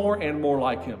become more and more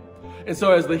like Him. And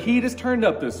so as the heat is turned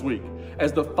up this week,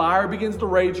 as the fire begins to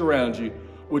rage around you,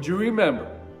 would you remember,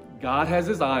 God has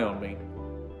His eye on me.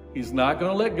 He's not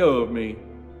going to let go of me.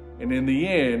 And in the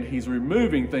end, He's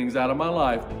removing things out of my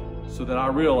life so that I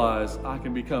realize I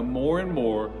can become more and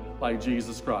more like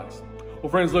Jesus Christ.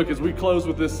 Well, friends, look, as we close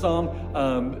with this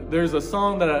song, there's a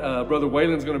song that Brother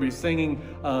Waylon's going to be singing,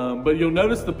 but you'll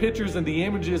notice the pictures and the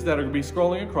images that are going to be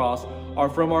scrolling across are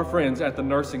from our friends at the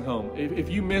nursing home. If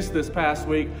you missed this past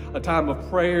week, a time of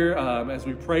prayer, as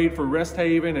we prayed for Rest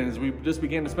Haven and as we just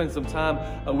began to spend some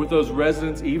time with those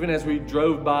residents, even as we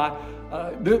drove by,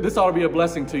 this ought to be a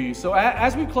blessing to you. So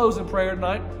as we close in prayer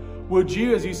tonight, would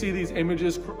you, as you see these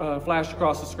images flash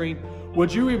across the screen,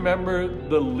 would you remember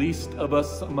the least of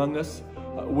us among us?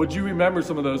 Would you remember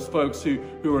some of those folks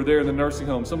who are there in the nursing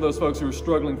home, some of those folks who are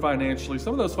struggling financially,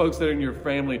 some of those folks that are in your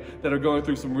family that are going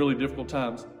through some really difficult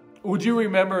times? Would you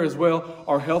remember as well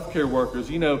our healthcare workers?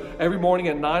 You know, every morning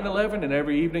at 9:11 and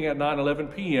every evening at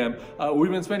 9:11 p.m., we've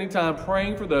been spending time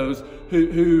praying for those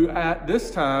who at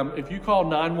this time, if you call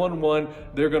 911,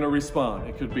 they're going to respond.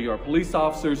 It could be our police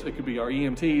officers, it could be our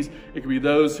EMTs, it could be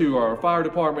those who are our fire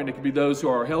department, it could be those who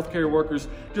are our healthcare workers,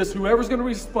 just whoever's going to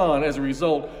respond as a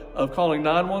result of calling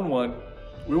 911.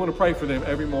 We want to pray for them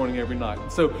every morning, every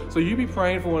night. So you be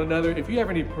praying for one another. If you have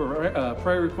any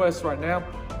prayer requests right now,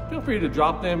 feel free to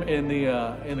drop them in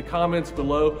the comments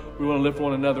below. We want to lift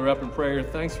one another up in prayer.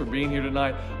 Thanks for being here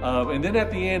tonight. And then at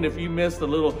the end, if you missed the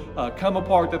little come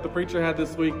apart that the preacher had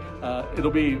this week, it'll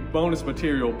be bonus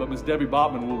material, but Miss Debbie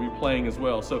Botman will be playing as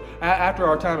well. So after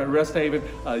our time at Rest Haven,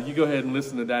 you go ahead and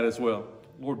listen to that as well.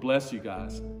 Lord bless you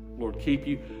guys. Lord keep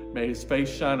you. May His face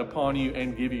shine upon you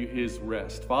and give you His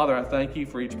rest. Father, I thank you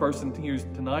for each person here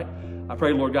tonight. I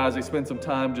pray, Lord God, as they spend some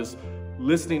time just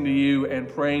listening to you and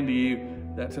praying to you,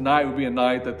 that tonight would be a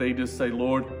night that they just say,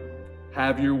 Lord,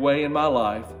 have your way in my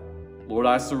life. Lord,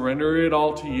 I surrender it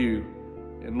all to you.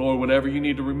 And Lord, whatever you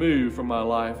need to remove from my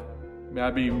life, may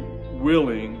I be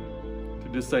willing to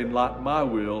just say, not my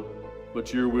will,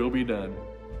 but your will be done.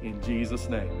 In Jesus'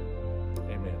 name,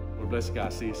 amen. Lord bless you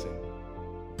guys. See you soon.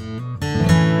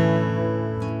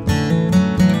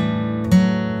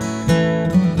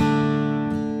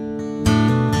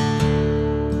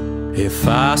 If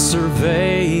I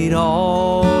surveyed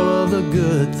all of the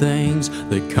good good things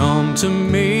that come to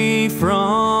me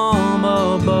from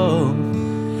above.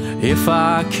 If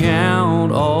I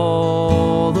count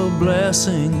all the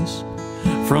blessings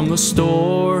from the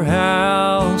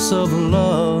storehouse of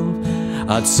love,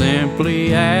 I'd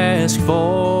simply ask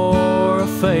for a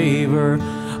favor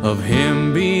of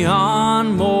Him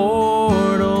beyond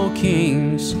mortal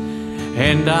kings,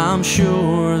 and I'm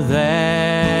sure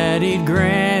that He'd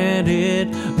grant it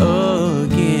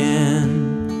again.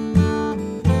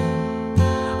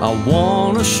 I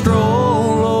want to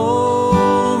stroll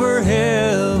over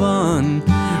heaven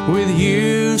with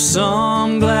you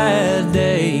some glad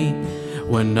day,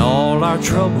 when all our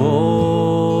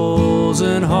troubles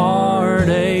and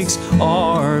heartaches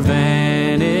are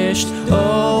vanished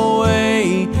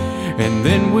away, and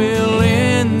then we'll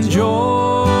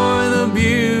enjoy the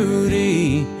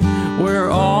beauty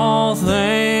where all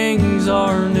things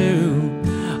are new.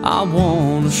 I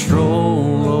want to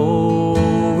stroll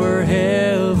over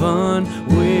heaven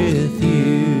with you.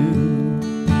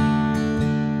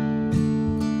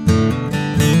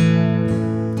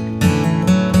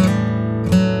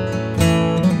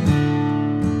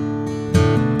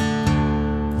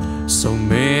 So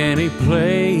many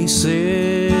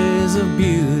places of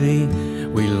beauty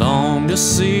we long to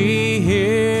see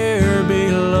here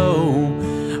below,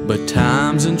 but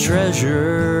times and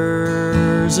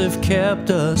treasures have kept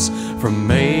us from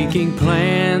making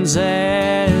plans,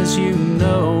 as you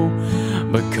know.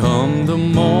 But come the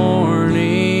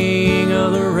morning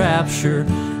of the rapture,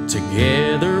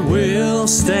 together we'll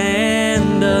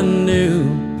stand anew,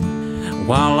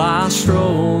 while I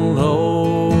stroll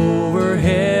over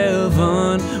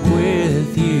heaven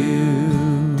with you.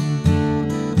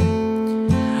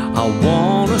 I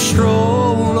want to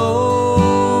stroll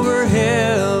over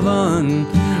heaven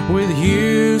with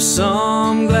you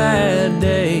some glad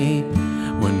day,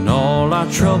 when all our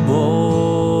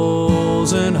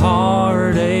troubles and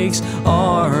heartaches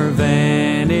are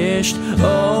vanished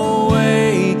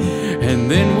away, and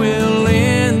then we'll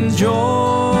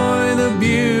enjoy the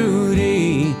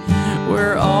beauty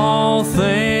where all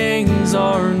things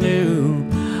are new.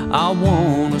 I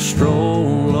want to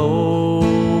stroll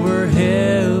over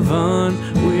heaven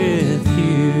with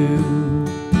you.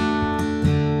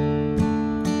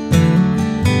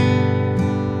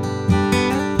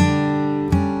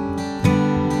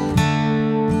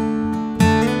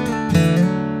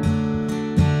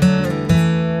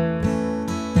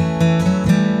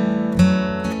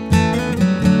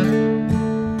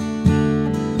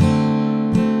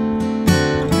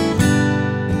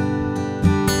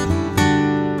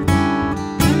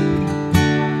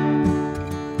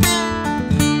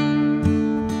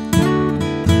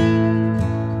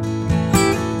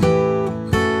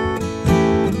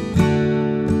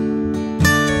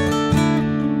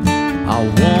 I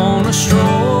want to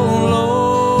stroll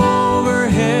over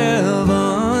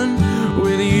heaven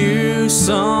with you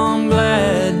some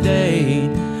glad day,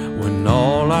 when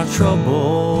all our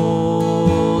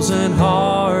troubles and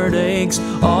heartaches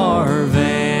are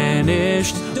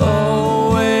vanished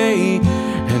away,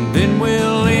 and then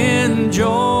we'll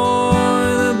enjoy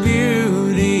the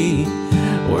beauty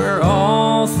where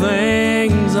all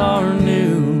things are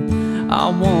new. I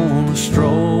want to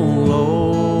stroll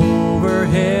over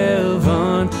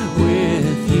heaven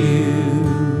with you.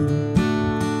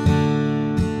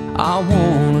 I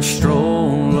want to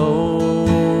stroll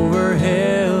over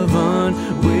heaven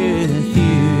with you.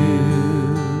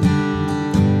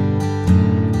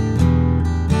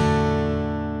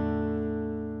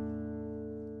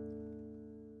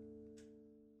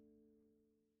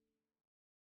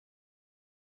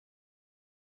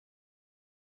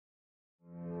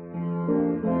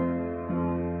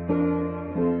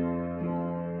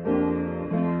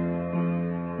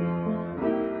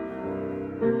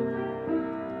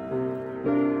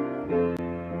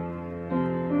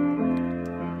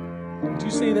 Did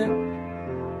you see that?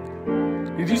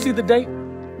 Did you see the date?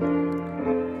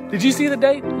 Did you see the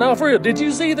date? No, for real. Did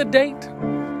you see the date?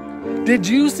 Did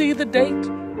you see the date?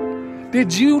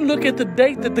 Did you look at the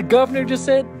date that the governor just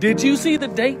said? Did you see the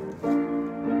date?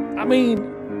 I mean,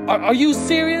 are you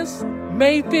serious?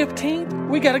 May 15th?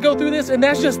 We got to go through this, and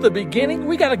that's just the beginning.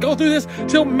 We got to go through this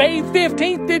till May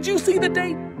 15th. Did you see the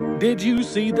date? Did you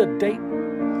see the date?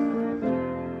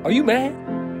 Are you mad?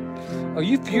 Are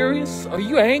you furious? Are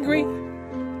you angry?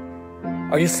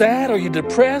 Are you sad? Are you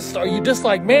depressed? Are you just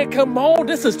like, man, come on,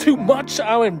 this is too much.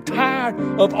 I am tired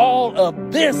of all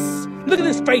of this. Look at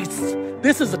this face.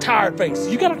 This is a tired face.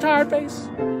 You got a tired face?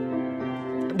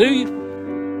 Do you?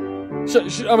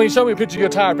 Show me a picture of your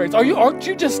tired face. Aren't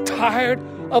you just tired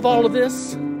of all of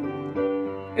this?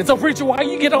 And so, preacher, why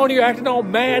you get on here acting all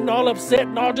mad and all upset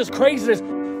and all just craziness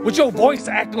with your voice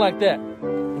acting like that?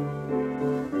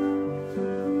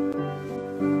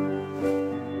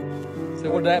 So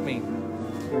what did that mean?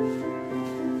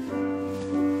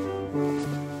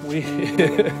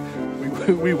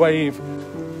 We wave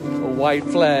a white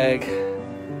flag.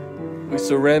 We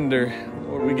surrender,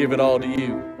 Lord, we give it all to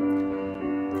you.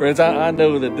 Friends, I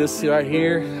know that this right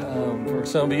here, for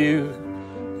some of you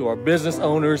who are business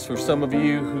owners, for some of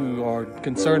you who are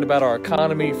concerned about our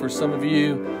economy, for some of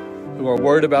you who are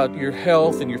worried about your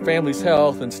health and your family's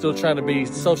health and still trying to be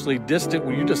socially distant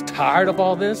when you're just tired of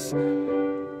all this.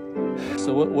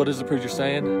 So what is the preacher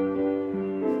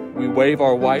saying? We wave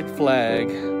our white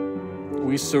flag.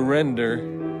 We surrender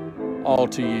all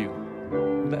to you.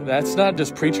 That's not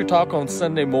just preacher talk on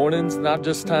Sunday mornings, not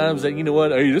just times that, you know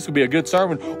what, hey, this would be a good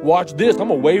sermon. Watch this, I'm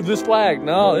going to wave this flag.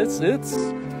 No, it's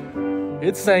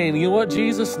saying, you know what,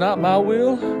 Jesus, not my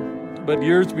will, but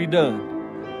yours be done.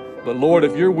 But Lord,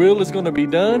 if your will is going to be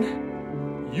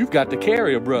done, you've got to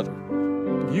carry a brother.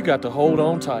 You got to hold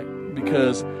on tight,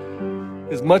 because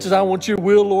as much as I want your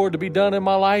will, Lord, to be done in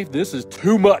my life, this is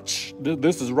too much.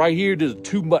 This is right here, this is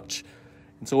too much.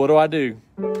 And so what do?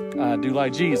 I do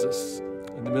like Jesus.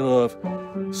 In the middle of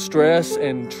stress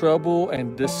and trouble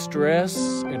and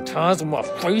distress and times when my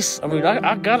face,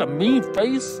 I got a mean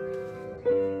face.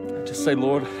 I just say,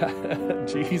 Lord,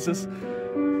 Jesus,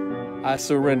 I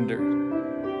surrender.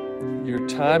 Your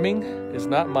timing is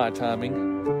not my timing.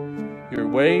 Your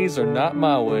ways are not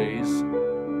my ways.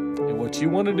 And what you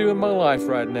want to do in my life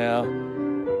right now,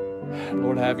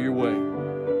 Lord, have your way.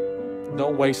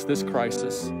 Don't waste this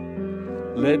crisis.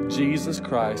 Let Jesus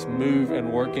Christ move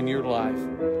and work in your life.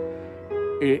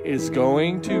 It is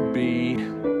going to be,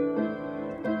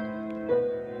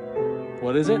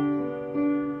 what is it?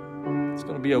 It's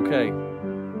going to be okay.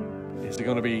 Is it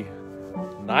going to be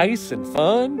nice and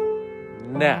fun?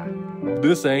 Nah,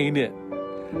 this ain't it.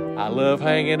 I love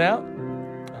hanging out.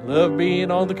 I love being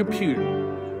on the computer.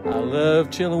 I love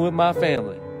chilling with my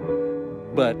family.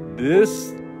 But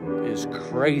this is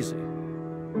crazy.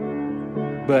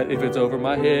 But if it's over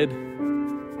my head,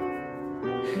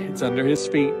 it's under his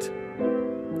feet.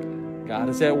 God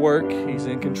is at work. He's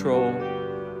in control.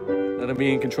 Let him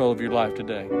be in control of your life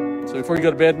today. So before you go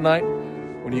to bed tonight,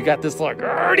 when you got this like,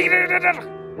 would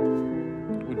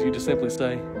you just simply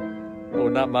say,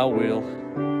 Lord, not my will,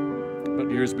 but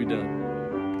yours be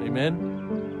done. Amen?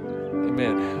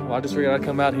 Amen. Well, I just figured I'd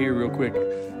come out here real quick.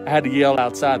 I had to yell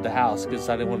outside the house because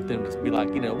I didn't want them to be like,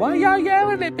 why y'all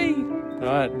yelling at me? All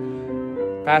right.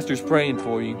 Pastor's praying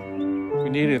for you. If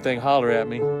you need anything, holler at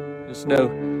me. Just know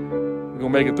we're going to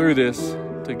make it through this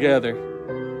together.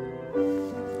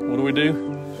 What do?